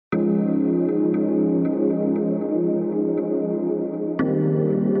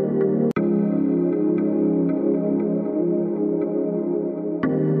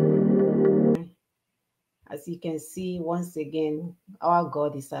as you can see, once again, our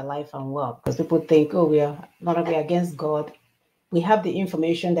God is alive and well. Because people think, oh, we are not only against God. We have the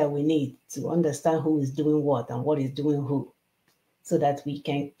information that we need to understand who is doing what and what is doing who, so that we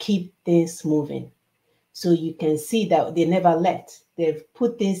can keep things moving. So you can see that they never let. They've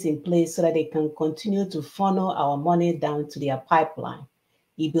put things in place so that they can continue to funnel our money down to their pipeline.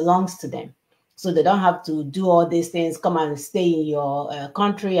 It belongs to them. So they don't have to do all these things, come and stay in your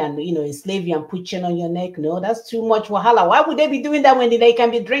country and, enslave you and put chain on your neck. No, that's too much wahala. Why would they be doing that when they can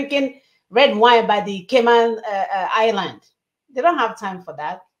be drinking red wine by the Cayman Island? They don't have time for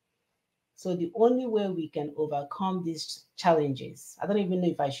that. So the only way we can overcome these challenges, I don't even know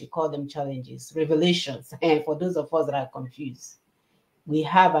if I should call them challenges, revelations, and for those of us that are confused, we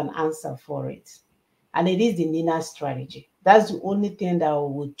have an answer for it. And it is the Nina strategy. That's the only thing that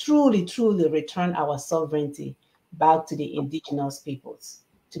will truly, truly return our sovereignty back to the indigenous peoples,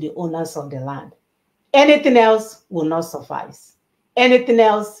 to the owners of the land. Anything else will not suffice. Anything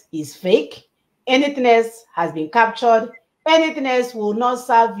else is fake. Anything else has been captured. Anything else will not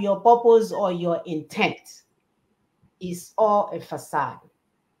serve your purpose or your intent. It's all a facade.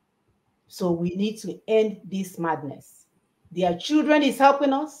 So we need to end this madness. Their children is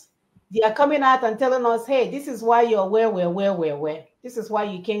helping us. They are coming out and telling us, hey, this is why you're where. This is why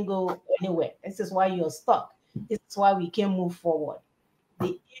you can't go anywhere. This is why you're stuck. This is why we can't move forward.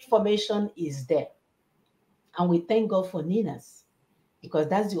 The information is there. And we thank God for Ninas, because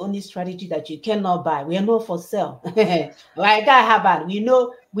that's the only strategy that you cannot buy. We are not for sale. Like I have, we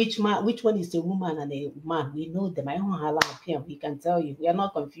know which one is a woman and a man. We know them. We can tell you. We are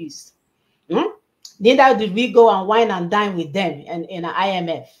not confused. Neither did we go and wine and dine with them in an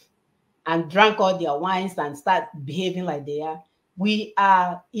IMF and drank all their wines and start behaving like they are. We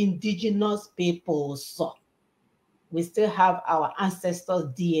are indigenous people, so we still have our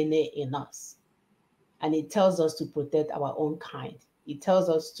ancestors' DNA in us. And it tells us to protect our own kind. It tells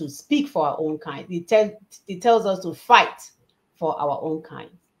us to speak for our own kind. It tells us to fight for our own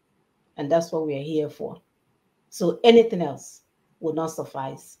kind. And that's what we are here for. So anything else will not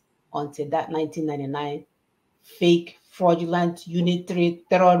suffice until that 1999 fake, fraudulent, unitary,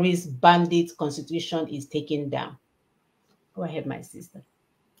 terrorist, bandit constitution is taken down. Go ahead, my sister.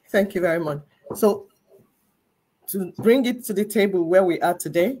 Thank you very much. So to bring it to the table where we are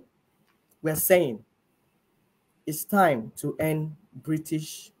today, we're saying it's time to end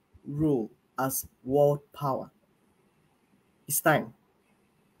British rule as world power. It's time.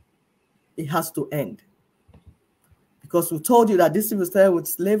 It has to end. Because we told you that this will start with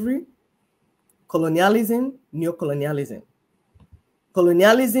slavery, colonialism, neocolonialism.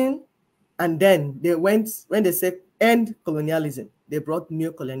 Colonialism, and then they went, when they said end colonialism, they brought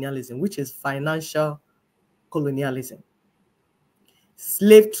neocolonialism, which is financial colonialism.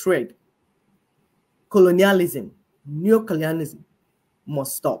 Slave trade, colonialism, neocolonialism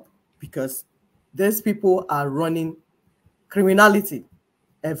must stop, because these people are running criminality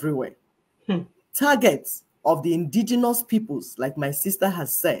everywhere. Targets of the indigenous peoples, like my sister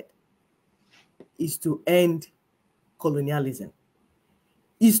has said, is to end colonialism,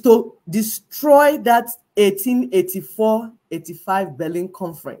 is to destroy that 1884-85 Berlin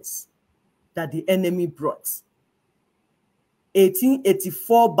Conference that the enemy brought.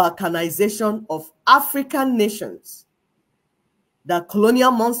 1884 balkanization of African nations that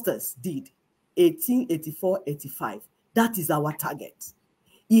colonial monsters did. 1884-85. That is our target.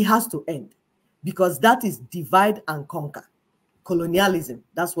 It has to end, because that is divide and conquer. Colonialism,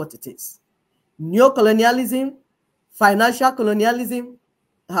 that's what it is. Neocolonialism, financial colonialism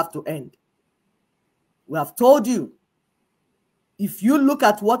have to end. We have told you, if you look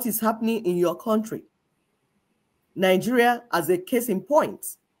at what is happening in your country, Nigeria as a case in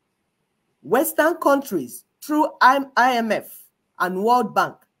point, Western countries through IMF and World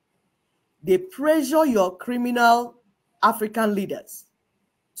Bank, they pressure your criminal African leaders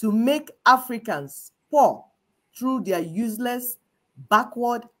to make Africans poor through their useless,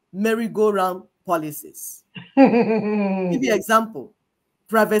 backward, merry-go-round policies. Give you an example.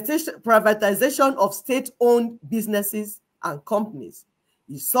 Privatization of state-owned businesses and companies.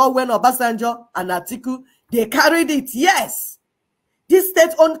 You saw when Obasanjo and Atiku, they carried it. Yes, these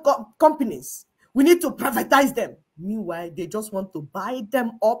state-owned companies, we need to privatize them. Meanwhile, they just want to buy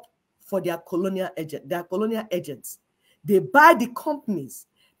them up for their colonial agents. They buy the companies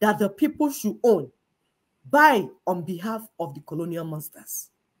that the people should own, buy on behalf of the colonial masters.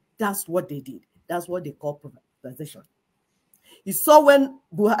 That's what they did. That's what they call privatization. You saw when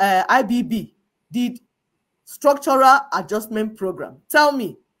IBB did structural adjustment program. Tell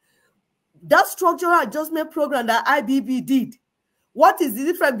me, that structural adjustment program that IBB did, what is the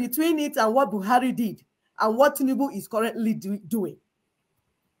difference between it and what Buhari did and what Tinubu is currently doing,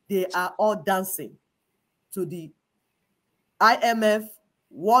 they are all dancing to the IMF,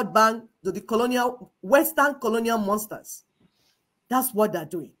 World Bank, to the Western colonial monsters. That's what they're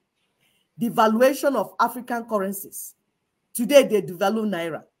doing. Devaluation of African currencies. Today, they devalue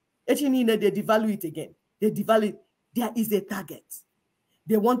Naira. They devalue it again. They devalue it. There is a target.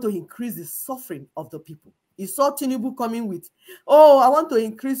 They want to increase the suffering of the people. You saw Tinubu coming with, oh, I want to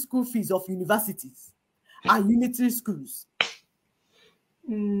increase school fees of universities and unitary schools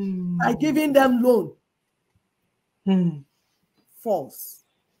by giving them loan. False.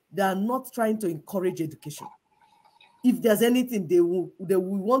 They are not trying to encourage education. If there's anything, they will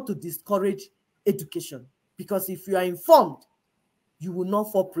want to discourage education, because if you are informed, you will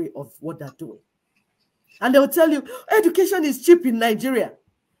not fall prey of what they're doing. And they will tell you, education is cheap in Nigeria.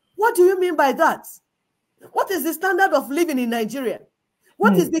 What do you mean by that? What is the standard of living in Nigeria?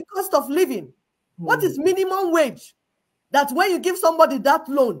 What is the cost of living? What is minimum wage? That when you give somebody that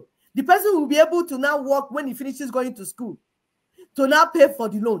loan, the person will be able to now work when he finishes going to school to now pay for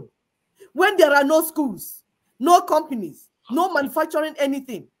the loan. When there are no schools, no companies, no manufacturing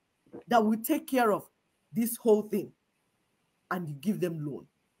anything that will take care of this whole thing, and you give them loan.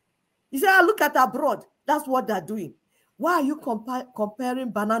 You say, look at abroad. That's what they're doing. Why are you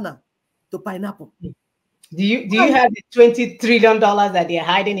comparing banana to pineapple? Do you have the $20 trillion that they're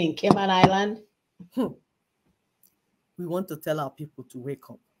hiding in Cayman Island? We want to tell our people to wake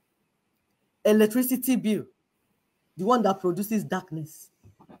up. Electricity bill, the one that produces darkness.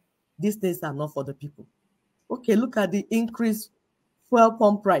 These things are not for the people. Okay, look at the increased fuel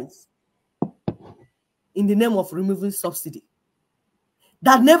pump price in the name of removing subsidy.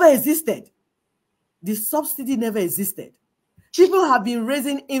 That never existed. The subsidy never existed. People have been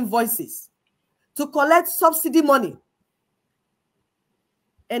raising invoices to collect subsidy money.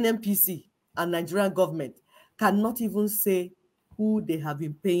 NNPC and Nigerian government cannot even say who they have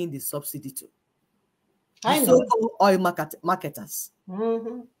been paying the subsidy to. The so-called oil marketers.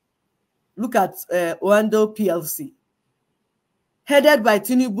 Look at Oando PLC, headed by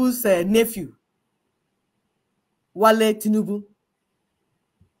Tinubu's nephew, Wale Tinubu.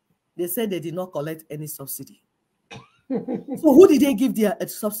 They said they did not collect any subsidy. So who did they give their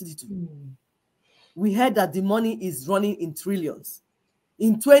subsidy to? We heard that the money is running in trillions.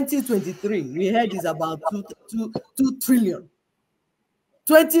 In 2023, we heard it's about 2 trillion.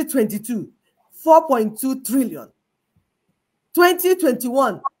 2022, 4.2 trillion.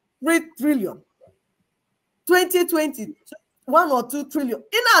 2021, 3 trillion. 2020, 1 or 2 trillion.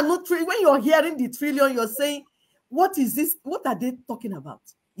 When you're hearing the trillion, you're saying, what is this? What are they talking about?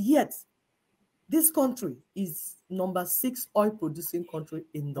 Yet, this country is number 6 oil producing country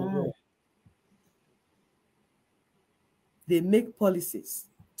in the world. They make policies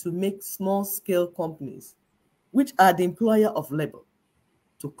to make small scale companies, which are the employer of labor,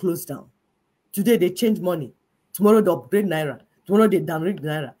 to close down. Today they change money. Tomorrow they upgrade Naira. Tomorrow they downgrade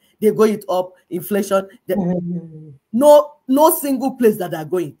Naira. They go it up, inflation. No single place that they're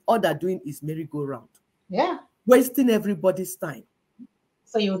going. All they're doing is merry-go-round. Yeah. Wasting everybody's time.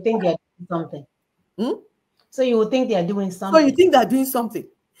 So you think they're doing something? So you would think they're doing something? So you think they're doing something?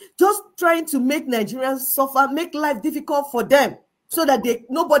 Just trying to make Nigerians suffer, make life difficult for them, so that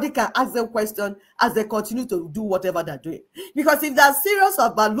nobody can ask them questions as they continue to do whatever they're doing. Because if they're serious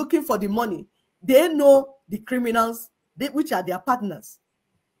about looking for the money, they know the criminals, which are their partners.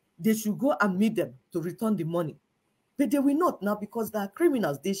 They should go and meet them to return the money. But they will not now, because they are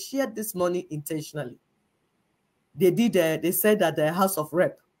criminals. They shared this money intentionally. They said at the House of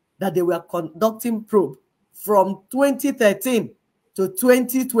Rep that they were conducting probe from 2013 to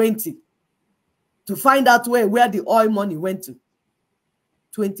 2020 to find out where the oil money went to.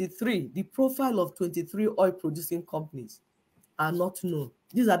 23, the profile of 23 oil producing companies are not known.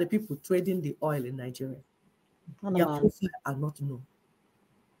 These are the people trading the oil in Nigeria. Their profile are not known.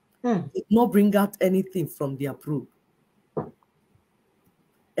 They did not bring out anything from their probe.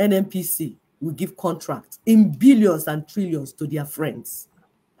 NNPC will give contracts in billions and trillions to their friends.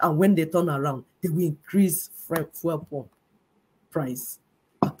 And when they turn around, they will increase fuel pump price,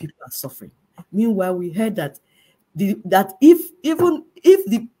 and people are suffering. Meanwhile, we heard that if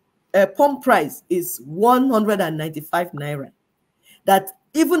the pump price is 195 naira, that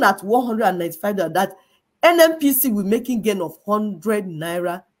even at 195 naira, that NNPC will making gain of 100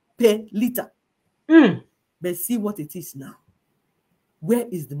 naira per liter. But see what it is now. Where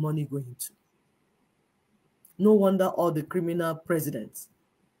is the money going to? No wonder all the criminal presidents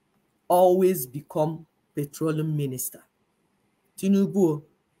always become petroleum minister. Tinubu,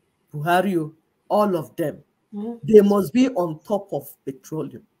 Buhari, all of them, they must be on top of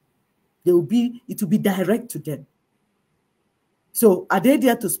petroleum. It will be direct to them. So are they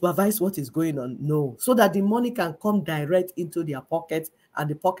there to supervise what is going on? No. So that the money can come direct into their pocket and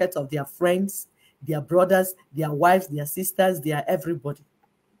the pocket of their friends, their brothers, their wives, their sisters, their everybody.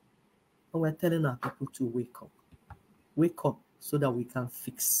 And we're telling our people to wake up. Wake up so that we can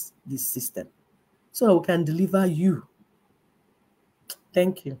fix this system. So that we can deliver you.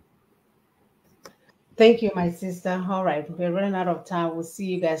 Thank you. Thank you, my sister. All right, we're running out of time. We'll see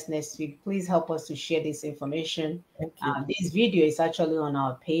you guys next week. Please help us to share this information. Thank you. This video is actually on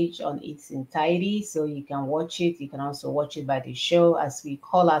our page on its entirety, so you can watch it. You can also watch it by the show as we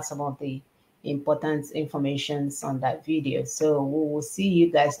call out some of the important informations on that video. So we will see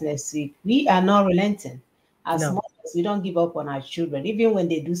you guys next week. We are not relenting. As No. much as we don't give up on our children, even when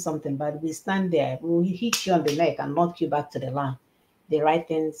they do something bad, we stand there. We will hit you on the neck and knock you back to the land. The right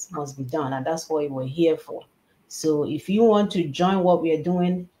things must be done, and that's what we're here for. So if you want to join what we are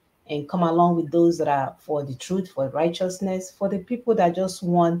doing and come along with those that are for the truth, for righteousness, for the people that just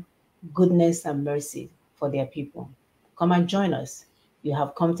want goodness and mercy for their people, come and join us. You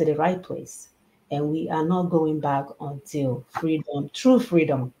have come to the right place, and we are not going back until freedom, true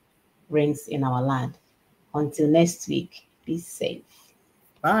freedom, reigns in our land. Until next week, be safe.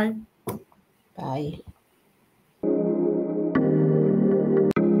 Bye. Bye.